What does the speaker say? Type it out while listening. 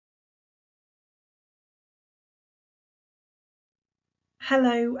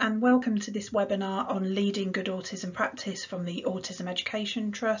Hello and welcome to this webinar on Leading Good Autism Practice from the Autism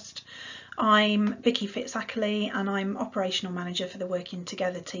Education Trust. I'm Vicki Fitzakerley and I'm Operational Manager for the Working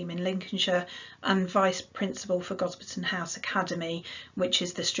Together team in Lincolnshire and Vice Principal for Gosberton House Academy, which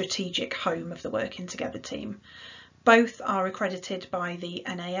is the strategic home of the Working Together team. Both are accredited by the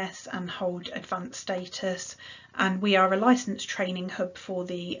NAS and hold advanced status, and we are a licensed training hub for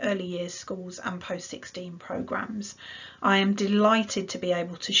the early years schools and post-16 programmes. I am delighted to be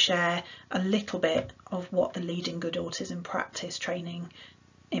able to share a little bit of what the Leading Good Autism Practice training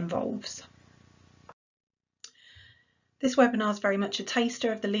involves. This webinar is very much a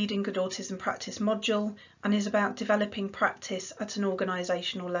taster of the Leading Good Autism Practice module and is about developing practice at an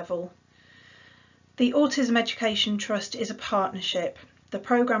organisational level. The Autism Education Trust is a partnership. The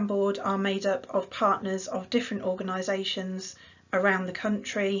programme board are made up of partners of different organisations around the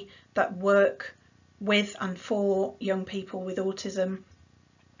country that work with and for young people with autism,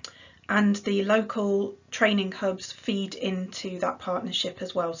 and the local training hubs feed into that partnership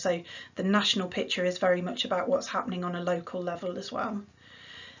as well. So the national picture is very much about what's happening on a local level as well.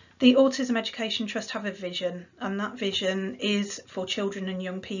 The Autism Education Trust have a vision, and that vision is for children and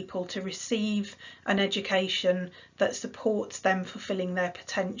young people to receive an education that supports them fulfilling their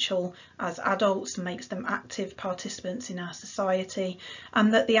potential as adults and makes them active participants in our society,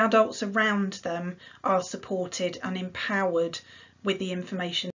 and that the adults around them are supported and empowered with the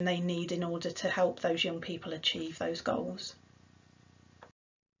information they need in order to help those young people achieve those goals.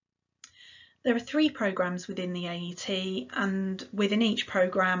 There are 3 programmes within the AET, and within each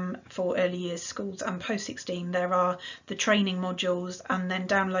programme for early years schools and post-16 there are the training modules and then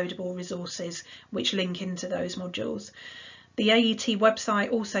downloadable resources which link into those modules. The AET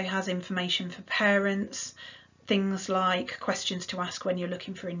website also has information for parents, things like questions to ask when you're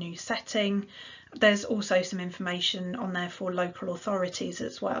looking for a new setting. There's also some information on there for local authorities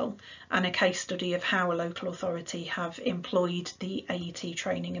as well, and a case study of how a local authority have employed the AET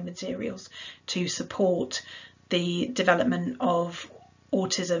training and materials to support the development of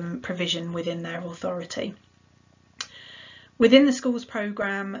autism provision within their authority. Within the schools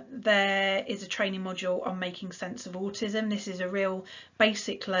programme there is a training module on making sense of autism. This is a real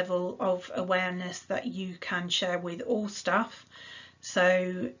basic level of awareness that you can share with all staff.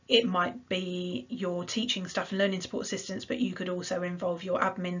 So it might be your teaching staff and learning support assistants, but you could also involve your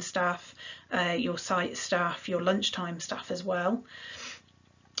admin staff, your site staff, your lunchtime staff as well.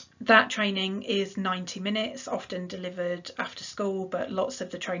 That training is 90 minutes, often delivered after school, but lots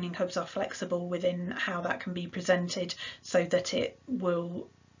of the training hubs are flexible within how that can be presented so that it will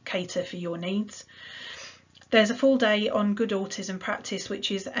cater for your needs. There's a full day on Good Autism Practice,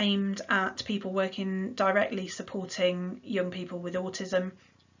 which is aimed at people working directly supporting young people with autism.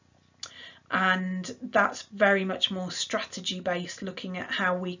 And that's very much more strategy based, looking at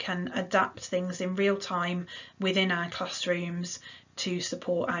how we can adapt things in real time within our classrooms to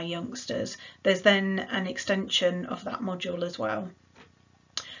support our youngsters. There's then an extension of that module as well.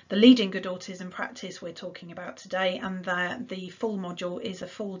 The Leading Good Autism Practice we're talking about today, and the full module is a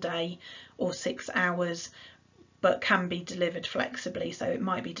full day or 6 hours, but can be delivered flexibly, so it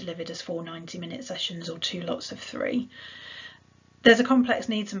might be delivered as 4 90-minute sessions or 2 lots of 3. There's a complex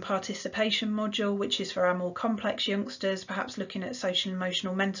needs and participation module, which is for our more complex youngsters, perhaps looking at social,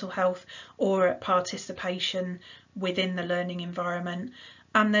 emotional, mental health, or at participation within the learning environment.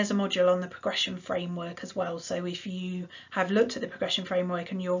 And there's a module on the progression framework as well. So if you have looked at the progression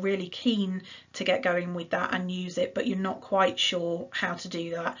framework and you're really keen to get going with that and use it, but you're not quite sure how to do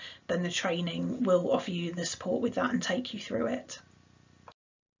that, then the training will offer you the support with that and take you through it.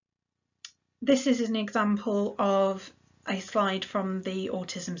 This is an example of a slide from the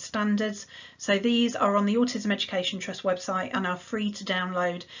autism standards. So these are on the Autism Education Trust website and are free to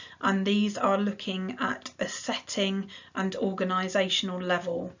download, and these are looking at a setting and organisational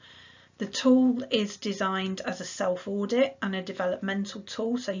level. The tool is designed as a self-audit and a developmental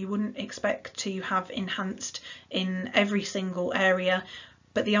tool, so you wouldn't expect to have enhanced in every single area,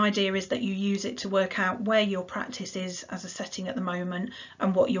 but the idea is that you use it to work out where your practice is as a setting at the moment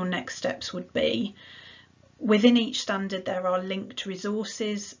and what your next steps would be. Within each standard there are linked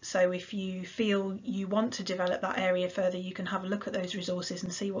resources, so if you feel you want to develop that area further, you can have a look at those resources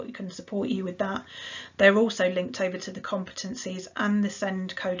and see what can support you with that. They're also linked over to the competencies and the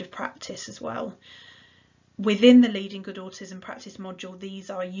SEND code of practice as well. Within the Leading Good Autism Practice module,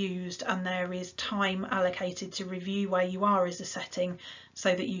 these are used and there is time allocated to review where you are as a setting so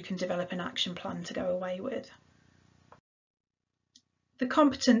that you can develop an action plan to go away with. The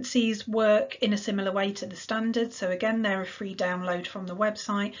competencies work in a similar way to the standards, so again they're a free download from the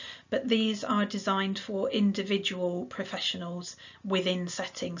website, but these are designed for individual professionals within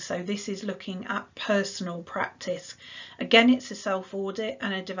settings. So this is looking at personal practice. Again, it's a self-audit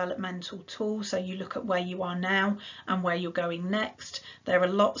and a developmental tool, so you look at where you are now and where you're going next. There are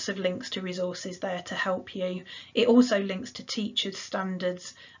lots of links to resources there to help you. It also links to teachers'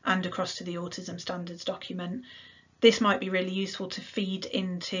 standards and across to the autism standards document. This might be really useful to feed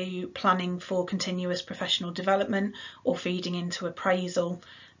into planning for continuous professional development or feeding into appraisal,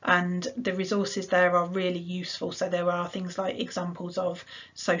 and the resources there are really useful. So there are things like examples of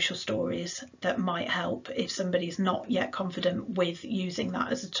social stories that might help if somebody's not yet confident with using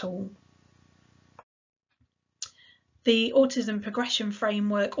that as a tool. The Autism Progression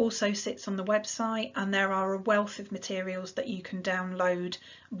Framework also sits on the website, and there are a wealth of materials that you can download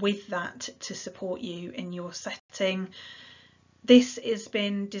with that to support you in your setting. This has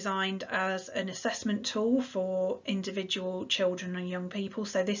been designed as an assessment tool for individual children and young people.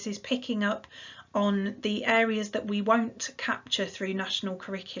 So this is picking up on the areas that we won't capture through national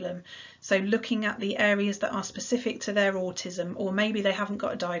curriculum. So looking at the areas that are specific to their autism, or maybe they haven't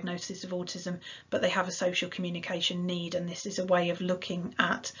got a diagnosis of autism, but they have a social communication need. And this is a way of looking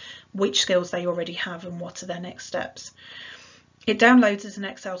at which skills they already have and what are their next steps. It downloads as an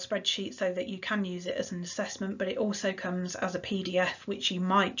Excel spreadsheet so that you can use it as an assessment, but it also comes as a PDF, which you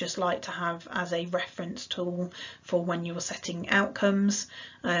might just like to have as a reference tool for when you're setting outcomes,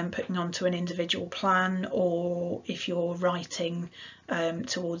 putting onto an individual plan, or if you're writing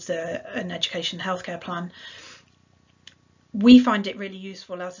towards an education healthcare plan. We find it really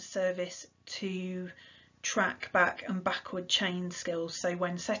useful as a service to track back and backward chain skills. So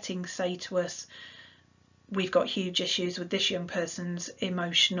when settings say to us, we've got huge issues with this young person's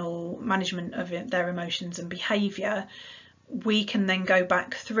emotional management of their emotions and behaviour, we can then go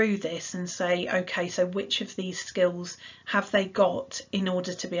back through this and say, okay, so which of these skills have they got in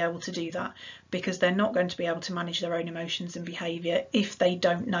order to be able to do that? Because they're not going to be able to manage their own emotions and behaviour if they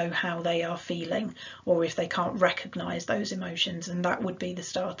don't know how they are feeling, or if they can't recognise those emotions, and that would be the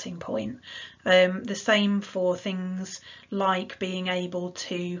starting point. The same for things like being able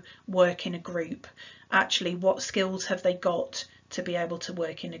to work in a group. Actually, what skills have they got to be able to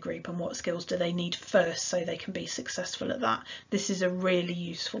work in a group, and what skills do they need first so they can be successful at that? This is a really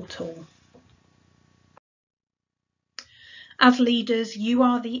useful tool. As leaders, you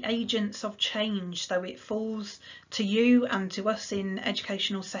are the agents of change, so it falls to you and to us in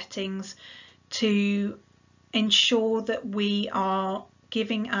educational settings to ensure that we are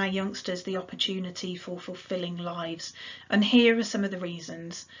giving our youngsters the opportunity for fulfilling lives. And here are some of the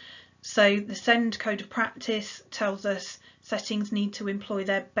reasons. So the SEND Code of Practice tells us settings need to employ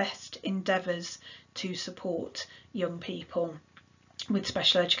their best endeavours to support young people with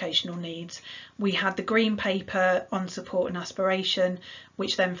special educational needs. We had the Green Paper on Support and Aspiration,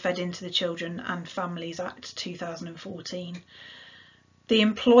 which then fed into the Children and Families Act 2014. The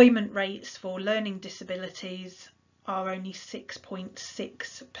employment rates for learning disabilities are only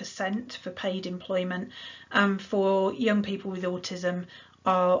 6.6% for paid employment, and for young people with autism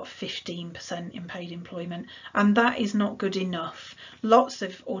are 15% in paid employment, and that is not good enough. Lots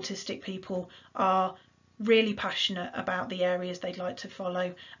of autistic people are really passionate about the areas they'd like to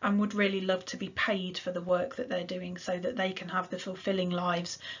follow and would really love to be paid for the work that they're doing so that they can have the fulfilling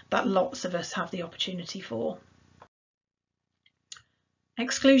lives that lots of us have the opportunity for.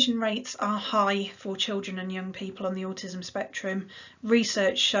 Exclusion rates are high for children and young people on the autism spectrum.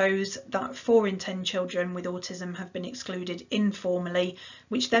 Research shows that 4 in 10 children with autism have been excluded informally,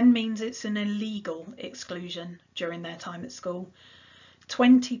 which then means it's an illegal exclusion during their time at school.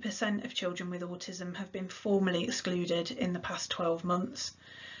 20% of children with autism have been formally excluded in the past 12 months.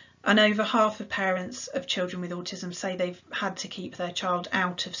 And over half of parents of children with autism say they've had to keep their child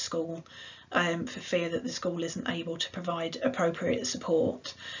out of school for fear that the school isn't able to provide appropriate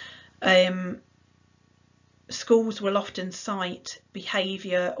support. Schools will often cite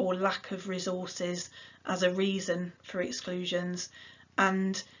behaviour or lack of resources as a reason for exclusions,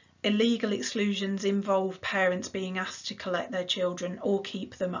 and illegal exclusions involve parents being asked to collect their children or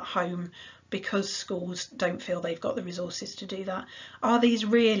keep them at home because schools don't feel they've got the resources to do that. Are these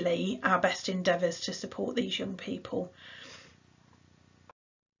really our best endeavours to support these young people?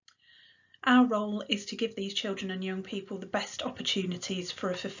 Our role is to give these children and young people the best opportunities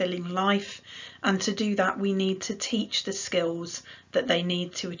for a fulfilling life, and to do that we need to teach the skills that they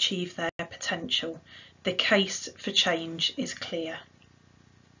need to achieve their potential. The case for change is clear.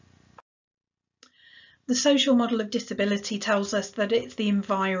 The social model of disability tells us that it's the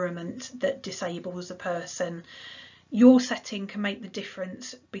environment that disables a person. Your setting can make the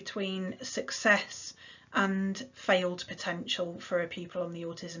difference between success and failed potential for a pupil on the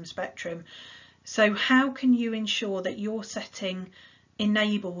autism spectrum. So how can you ensure that your setting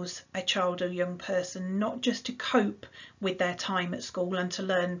enables a child or young person not just to cope with their time at school and to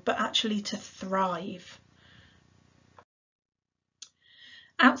learn, but actually to thrive?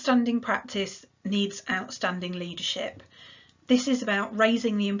 Outstanding practice needs outstanding leadership. This is about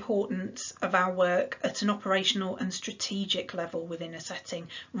raising the importance of our work at an operational and strategic level within a setting,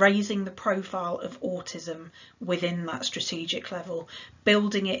 raising the profile of autism within that strategic level,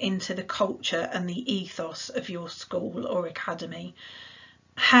 building it into the culture and the ethos of your school or academy.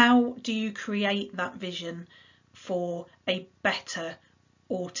 How do you create that vision for a better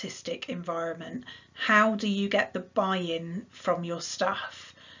autistic environment? How do you get the buy-in from your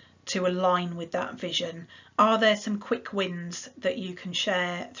staff to align with that vision? Are there some quick wins that you can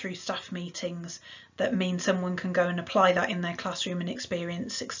share through staff meetings that mean someone can go and apply that in their classroom and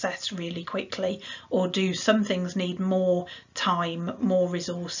experience success really quickly? Or do some things need more time, more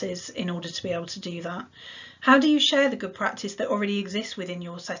resources in order to be able to do that? How do you share the good practice that already exists within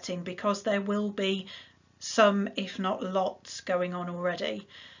your setting? Because there will be some, if not lots, going on already.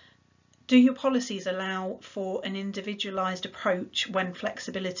 Do your policies allow for an individualised approach when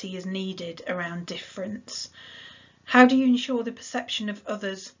flexibility is needed around difference? How do you ensure the perception of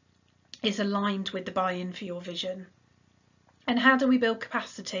others is aligned with the buy-in for your vision? And how do we build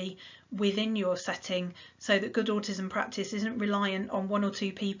capacity within your setting so that good autism practice isn't reliant on one or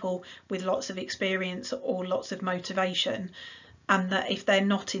two people with lots of experience or lots of motivation, and that if they're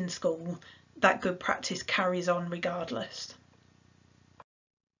not in school, that good practice carries on regardless?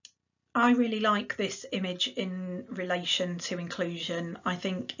 I really like this image in relation to inclusion. I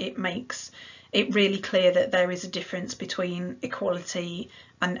think it makes it really clear that there is a difference between equality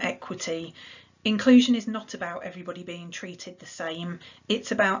and equity. Inclusion is not about everybody being treated the same.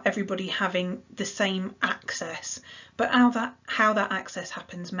 It's about everybody having the same access, but how that access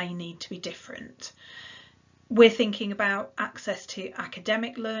happens may need to be different. We're thinking about access to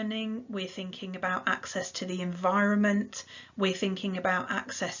academic learning, we're thinking about access to the environment, we're thinking about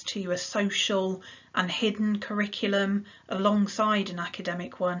access to a social and hidden curriculum alongside an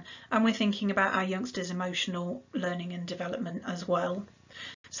academic one, and we're thinking about our youngsters' emotional learning and development as well.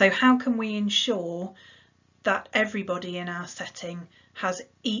 So how can we ensure that everybody in our setting has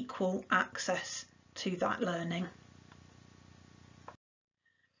equal access to that learning?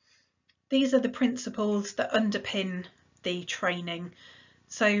 These are the principles that underpin the training.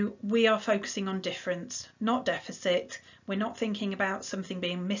 So we are focusing on difference, not deficit. We're not thinking about something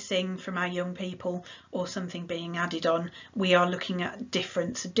being missing from our young people or something being added on. We are looking at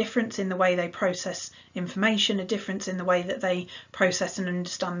difference, a difference in the way they process information, a difference in the way that they process and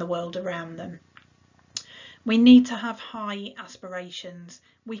understand the world around them. We need to have high aspirations.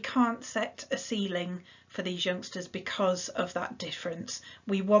 We can't set a ceiling for these youngsters because of that difference.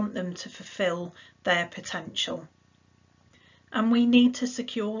 We want them to fulfil their potential. And we need to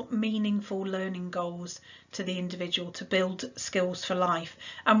secure meaningful learning goals to the individual to build skills for life.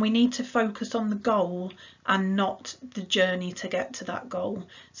 And we need to focus on the goal and not the journey to get to that goal.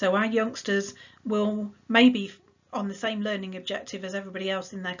 So our youngsters will maybe on the same learning objective as everybody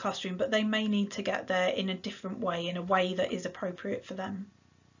else in their classroom, but they may need to get there in a different way, in a way that is appropriate for them.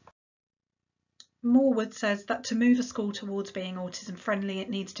 Morwood says that to move a school towards being autism friendly, it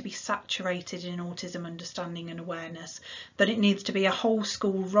needs to be saturated in autism understanding and awareness, that it needs to be a whole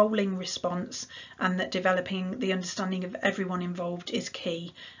school rolling response, and that developing the understanding of everyone involved is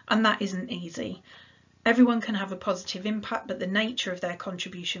key, and that isn't easy. Everyone can have a positive impact, but the nature of their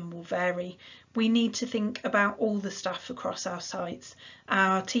contribution will vary. We need to think about all the staff across our sites,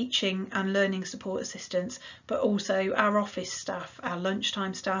 our teaching and learning support assistants, but also our office staff, our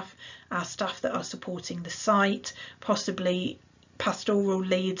lunchtime staff, our staff that are supporting the site, possibly pastoral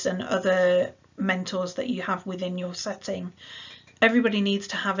leads and other mentors that you have within your setting. Everybody needs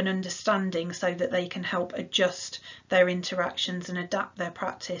to have an understanding so that they can help adjust their interactions and adapt their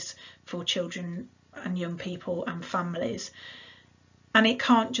practice for children and young people and families. And it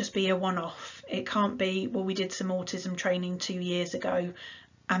can't just be a one-off. It can't be, well, we did some autism training 2 years ago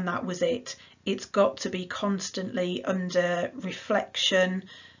and that was it. It's got to be constantly under reflection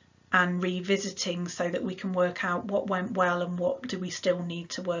and revisiting so that we can work out what went well and what do we still need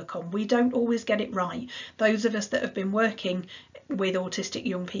to work on. We don't always get it right. Those of us that have been working with autistic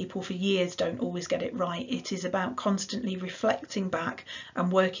young people for years don't always get it right. It is about constantly reflecting back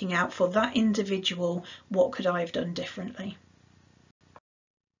and working out for that individual, what could I have done differently?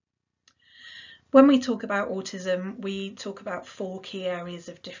 When we talk about autism, we talk about 4 key areas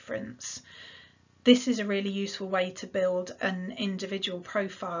of difference. This is a really useful way to build an individual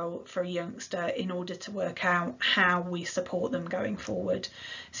profile for a youngster in order to work out how we support them going forward.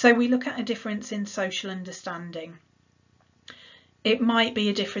 So we look at a difference in social understanding. It might be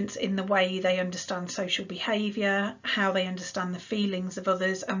a difference in the way they understand social behaviour, how they understand the feelings of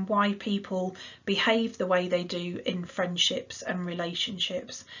others, and why people behave the way they do in friendships and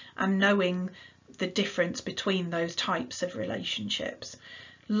relationships, and knowing the difference between those types of relationships.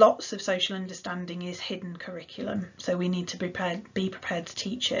 Lots of social understanding is hidden curriculum, so we need to be prepared to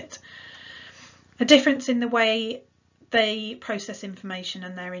teach it. A difference in the way they process information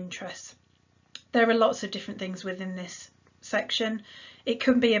and their interests. There are lots of different things within this section. It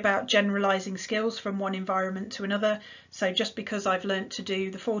can be about generalizing skills from one environment to another. So just because I've learnt to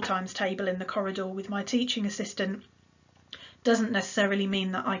do the 4 times table in the corridor with my teaching assistant doesn't necessarily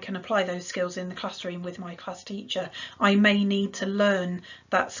mean that I can apply those skills in the classroom with my class teacher. I may need to learn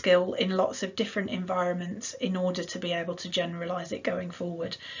that skill in lots of different environments in order to be able to generalise it going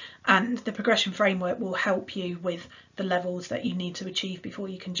forward. And the progression framework will help you with the levels that you need to achieve before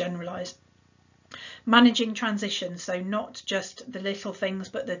you can generalise. Managing transitions, so not just the little things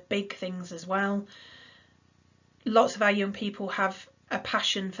but the big things as well. Lots of our young people have a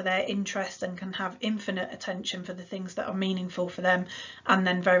passion for their interests and can have infinite attention for the things that are meaningful for them, and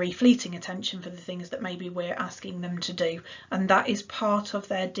then very fleeting attention for the things that maybe we're asking them to do, and that is part of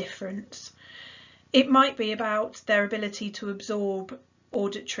their difference. It might be about their ability to absorb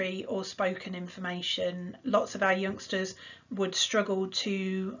auditory or spoken information. Lots of our youngsters would struggle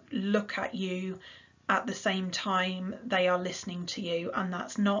to look at you at the same time they are listening to you, and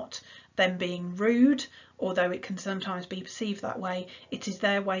that's not them being rude, although it can sometimes be perceived that way. It is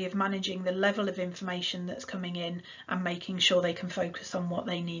their way of managing the level of information that's coming in and making sure they can focus on what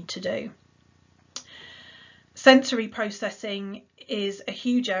they need to do. Sensory processing is a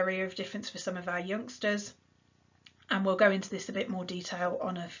huge area of difference for some of our youngsters, and we'll go into this a bit more detail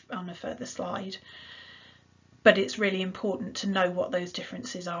on a further slide. But it's really important to know what those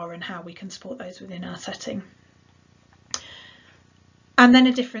differences are and how we can support those within our setting. And then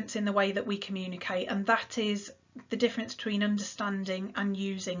a difference in the way that we communicate, and that is the difference between understanding and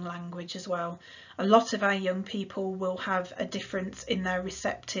using language as well. A lot of our young people will have a difference in their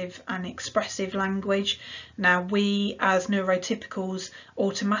receptive and expressive language. Now, we as neurotypicals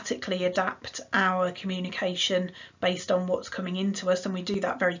automatically adapt our communication based on what's coming into us, and we do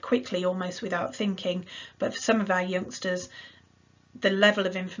that very quickly, almost without thinking. But for some of our youngsters, the level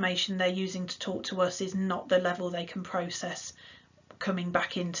of information they're using to talk to us is not the level they can process coming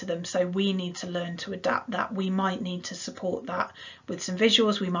back into them, so we need to learn to adapt that. We might need to support that with some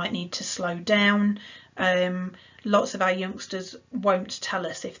visuals, we might need to slow down. Lots of our youngsters won't tell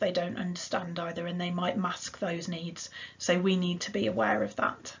us if they don't understand either, and they might mask those needs, so we need to be aware of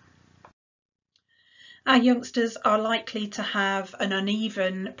that. Our youngsters are likely to have an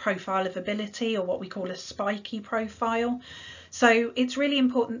uneven profile of ability, or what we call a spiky profile, so it's really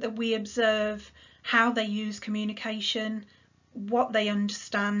important that we observe how they use communication, what they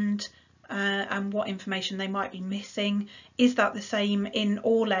understand, and what information they might be missing. Is that the same in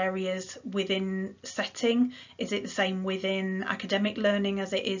all areas within setting? Is it the same within academic learning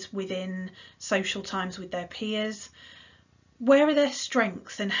as it is within social times with their peers? Where are their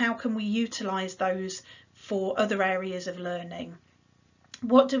strengths, and how can we utilise those for other areas of learning?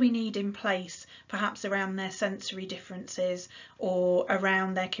 What do we need in place, perhaps around their sensory differences or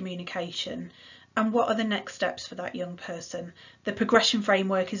around their communication? And what are the next steps for that young person? The progression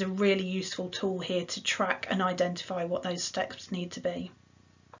framework is a really useful tool here to track and identify what those steps need to be.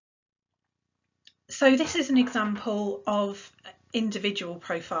 So this is an example of individual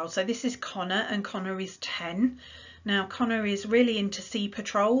profile. So this is Connor, and Connor is 10. Now Connor is really into sea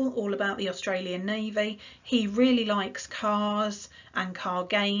patrol, all about the Australian Navy. He really likes cars and car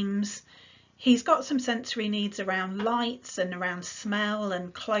games. He's got some sensory needs around lights and around smell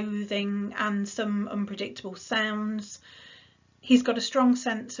and clothing and some unpredictable sounds. He's got a strong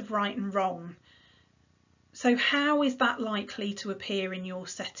sense of right and wrong. So how is that likely to appear in your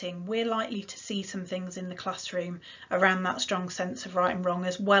setting? We're likely to see some things in the classroom around that strong sense of right and wrong,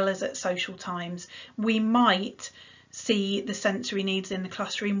 as well as at social times. We might see the sensory needs in the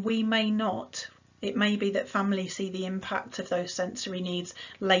classroom, we may not. It may be that families see the impact of those sensory needs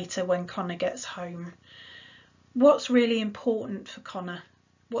later when Connor gets home. What's really important for Connor?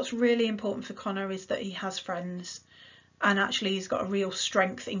 What's really important for Connor is that he has friends, and actually he's got a real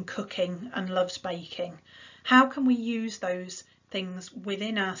strength in cooking and loves baking. How can we use those things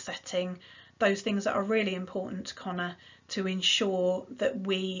within our setting, those things that are really important to Connor, to ensure that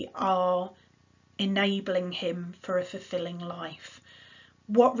we are enabling him for a fulfilling life?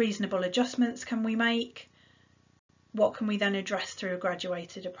 What reasonable adjustments can we make? What can we then address through a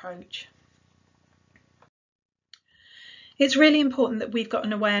graduated approach? It's really important that we've got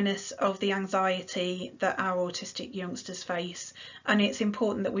an awareness of the anxiety that our autistic youngsters face, and it's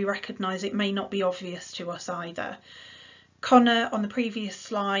important that we recognise it may not be obvious to us either. Connor on the previous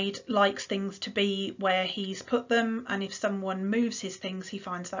slide likes things to be where he's put them, and if someone moves his things he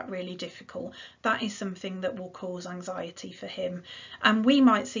finds that really difficult. That is something that will cause anxiety for him, and we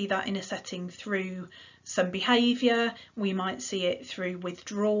might see that in a setting through some behaviour, we might see it through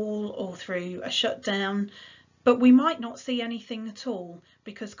withdrawal or through a shutdown. But we might not see anything at all,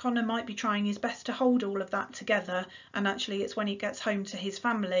 because Connor might be trying his best to hold all of that together, and actually it's when he gets home to his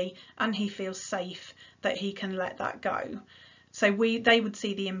family and he feels safe that he can let that go. So they would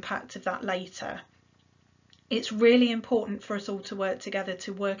see the impact of that later. It's really important for us all to work together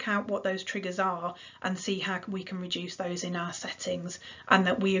to work out what those triggers are and see how we can reduce those in our settings, and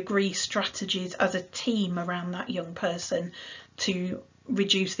that we agree strategies as a team around that young person to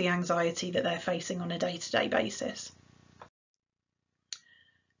reduce the anxiety that they're facing on a day-to-day basis.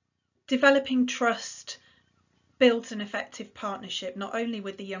 Developing trust builds an effective partnership not only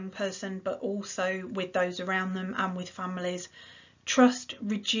with the young person but also with those around them and with families. Trust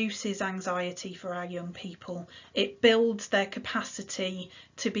reduces anxiety for our young people. It builds their capacity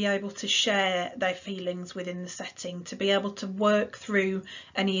to be able to share their feelings within the setting, to be able to work through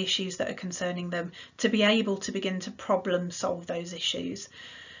any issues that are concerning them, to be able to begin to problem solve those issues.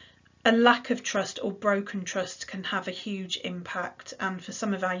 A lack of trust or broken trust can have a huge impact, and for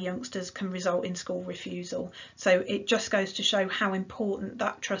some of our youngsters can result in school refusal. So it just goes to show how important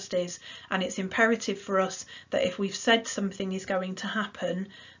that trust is, and it's imperative for us that if we've said something is going to happen,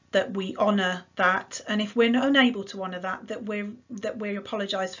 that we honour that, and if we're unable to honour that, that we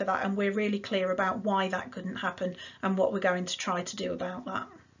apologise for that, and we're really clear about why that couldn't happen and what we're going to try to do about that.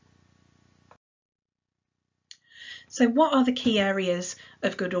 So what are the key areas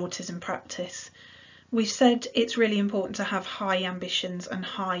of good autism practice? We've said it's really important to have high ambitions and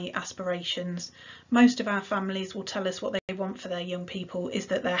high aspirations. Most of our families will tell us what they want for their young people is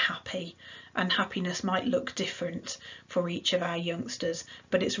that they're happy, and happiness might look different for each of our youngsters,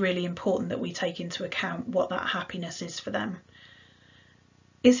 but it's really important that we take into account what that happiness is for them.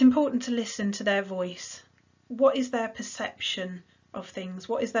 It's important to listen to their voice. What is their perception of things?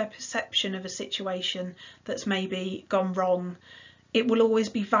 What is their perception of a situation that's maybe gone wrong? It will always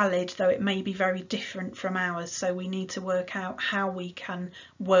be valid, though it may be very different from ours, so we need to work out how we can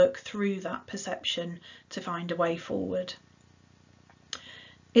work through that perception to find a way forward.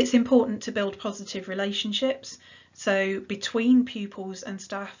 It's important to build positive relationships, so between pupils and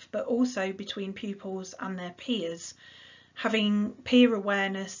staff, but also between pupils and their peers. Having peer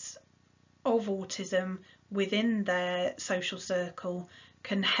awareness of autism within their social circle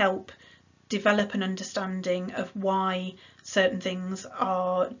can help develop an understanding of why certain things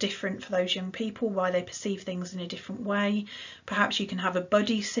are different for those young people, why they perceive things in a different way. Perhaps you can have a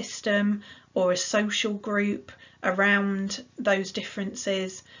buddy system or a social group around those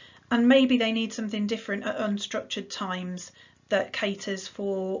differences, and maybe they need something different at unstructured times that caters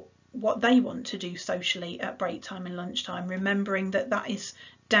for what they want to do socially at break time and lunchtime, remembering that that is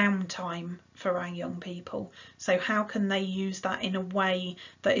downtime for our young people. So how can they use that in a way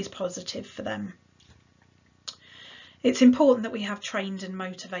that is positive for them? It's important that we have trained and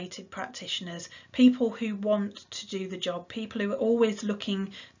motivated practitioners, people who want to do the job, people who are always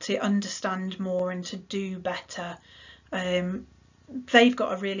looking to understand more and to do better. They've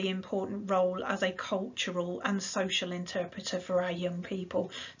got a really important role as a cultural and social interpreter for our young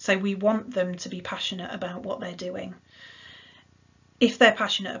people, so we want them to be passionate about what they're doing. If they're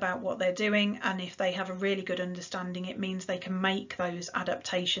passionate about what they're doing and if they have a really good understanding, it means they can make those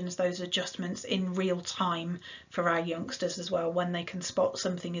adaptations, those adjustments in real time for our youngsters as well, when they can spot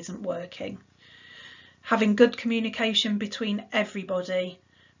something isn't working. Having good communication between everybody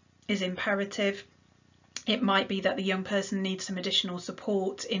is imperative. It might be that the young person needs some additional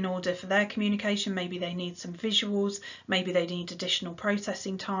support in order for their communication. Maybe they need some visuals, maybe they need additional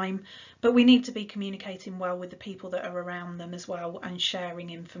processing time, but we need to be communicating well with the people that are around them as well and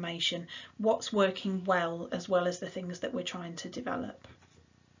sharing information, what's working well as the things that we're trying to develop.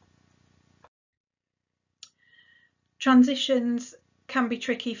 Transitions can be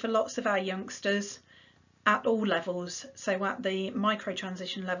tricky for lots of our youngsters at all levels, so at the micro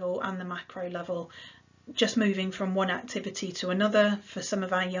transition level and the macro level. Just moving from one activity to another for some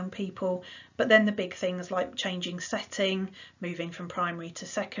of our young people, but then the big things like changing setting, moving from primary to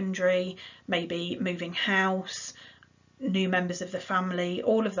secondary, maybe moving house, new members of the family,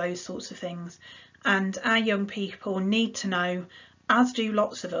 all of those sorts of things. And our young people need to know as do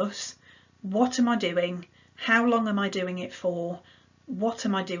lots of us, what am I doing? How long am I doing it for? What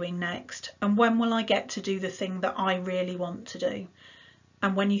am I doing next? And when will I get to do the thing that I really want to do?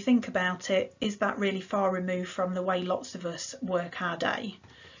 And when you think about it, is that really far removed from the way lots of us work our day?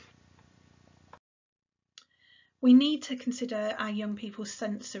 We need to consider our young people's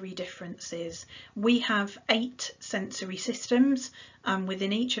sensory differences. We have 8 sensory systems, and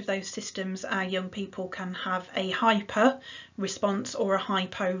within each of those systems our young people can have a hyper response or a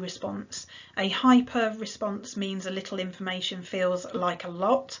hypo response. A hyper response means a little information feels like a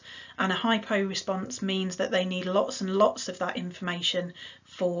lot, and a hypo response means that they need lots and lots of that information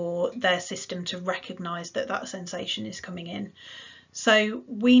for their system to recognise that that sensation is coming in. So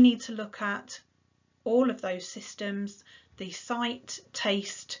we need to look at all of those systems, the sight,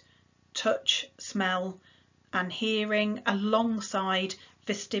 taste, touch, smell and hearing, alongside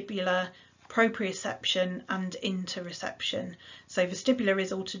vestibular, proprioception and interoception. So vestibular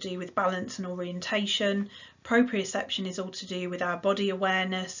is all to do with balance and orientation, proprioception is all to do with our body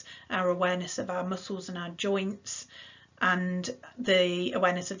awareness, our awareness of our muscles and our joints, and the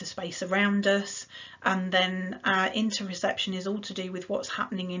awareness of the space around us, and then our interoception is all to do with what's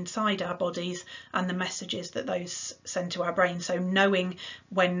happening inside our bodies and the messages that those send to our brain. So knowing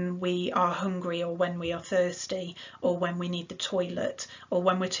when we are hungry or when we are thirsty, or when we need the toilet, or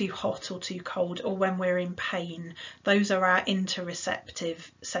when we're too hot or too cold, or when we're in pain. Those are our interoceptive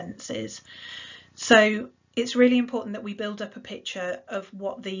senses. So it's really important that we build up a picture of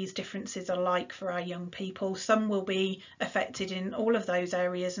what these differences are like for our young people. Some will be affected in all of those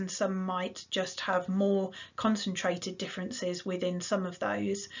areas, and some might just have more concentrated differences within some of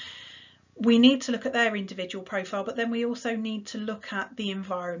those. We need to look at their individual profile, but then we also need to look at the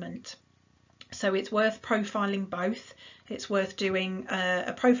environment. So it's worth profiling both. It's worth doing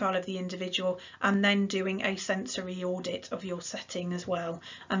a profile of the individual and then doing a sensory audit of your setting as well,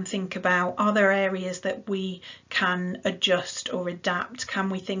 and think about, are there areas that we can adjust or adapt? Can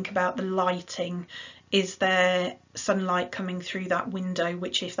we think about the lighting? Is there sunlight coming through that window,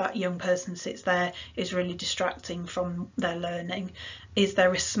 which if that young person sits there is really distracting from their learning? Is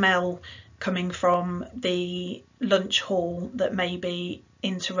there a smell coming from the lunch hall that maybe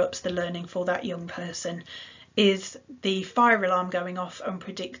interrupts the learning for that young person? Is the fire alarm going off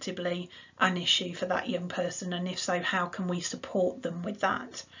unpredictably an issue for that young person, and if so, how can we support them with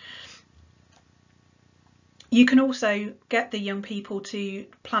that? You can also get the young people to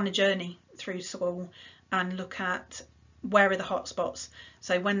plan a journey through school and look at where are the hot spots.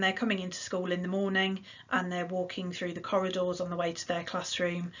 So when they're coming into school in the morning and they're walking through the corridors on the way to their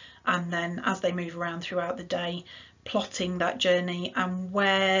classroom, and then as they move around throughout the day, plotting that journey and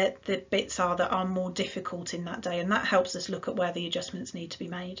where the bits are that are more difficult in that day, and that helps us look at where the adjustments need to be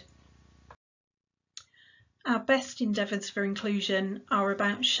made. Our best endeavours for inclusion are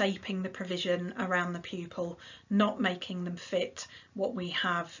about shaping the provision around the pupil, not making them fit what we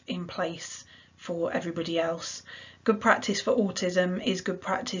have in place for everybody else. Good practice for autism is good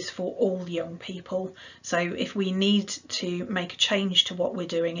practice for all young people. So if we need to make a change to what we're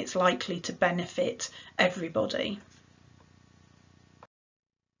doing, it's likely to benefit everybody.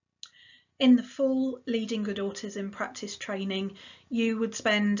 In the full Leading Good Autism Practice training, you would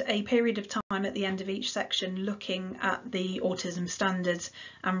spend a period of time at the end of each section looking at the autism standards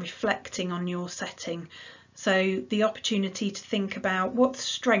and reflecting on your setting. So the opportunity to think about what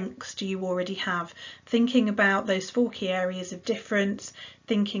strengths do you already have, thinking about those 4 key areas of difference,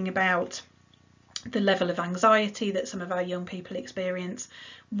 thinking about the level of anxiety that some of our young people experience.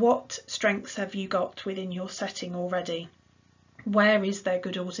 What strengths have you got within your setting already? Where is there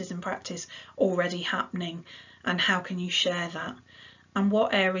good autism practice already happening, and how can you share that? And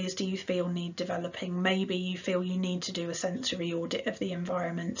what areas do you feel need developing? Maybe you feel you need to do a sensory audit of the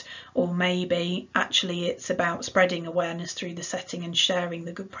environment, or maybe actually it's about spreading awareness through the setting and sharing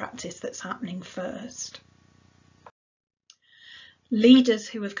the good practice that's happening first. Leaders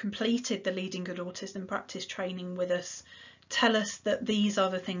who have completed the Leading Good Autism Practice training with us tell us that these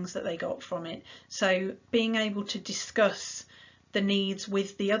are the things that they got from it. So being able to discuss the needs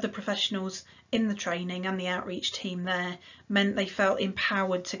with the other professionals in the training and the outreach team there meant they felt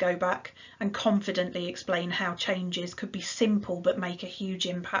empowered to go back and confidently explain how changes could be simple but make a huge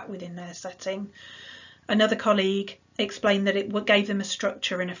impact within their setting. Another colleague explained that it gave them a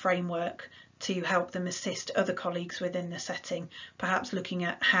structure and a framework to help them assist other colleagues within the setting, perhaps looking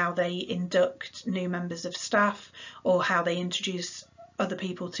at how they induct new members of staff or how they introduce other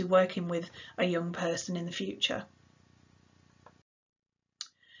people to working with a young person in the future.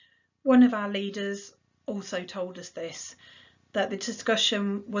 One of our leaders also told us this: that the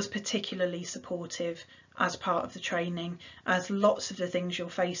discussion was particularly supportive as part of the training, as lots of the things you're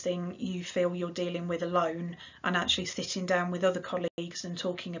facing you feel you're dealing with alone, and actually sitting down with other colleagues and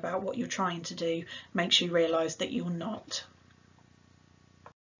talking about what you're trying to do makes you realise that you're not.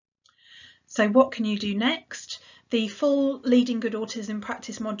 So what can you do next? The full Leading Good Autism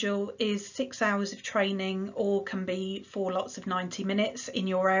Practice module is 6 hours of training, or can be 4 lots of 90 minutes. In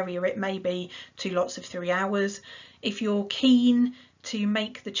your area it may be 2 lots of 3 hours. If you're keen to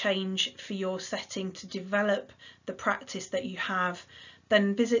make the change for your setting to develop the practice that you have,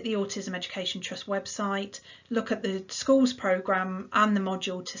 then visit the Autism Education Trust website, look at the schools programme and the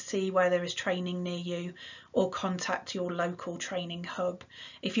module to see where there is training near you, or contact your local training hub.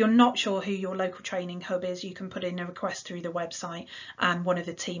 If you're not sure who your local training hub is, you can put in a request through the website and one of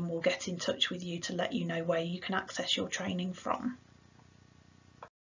the team will get in touch with you to let you know where you can access your training from.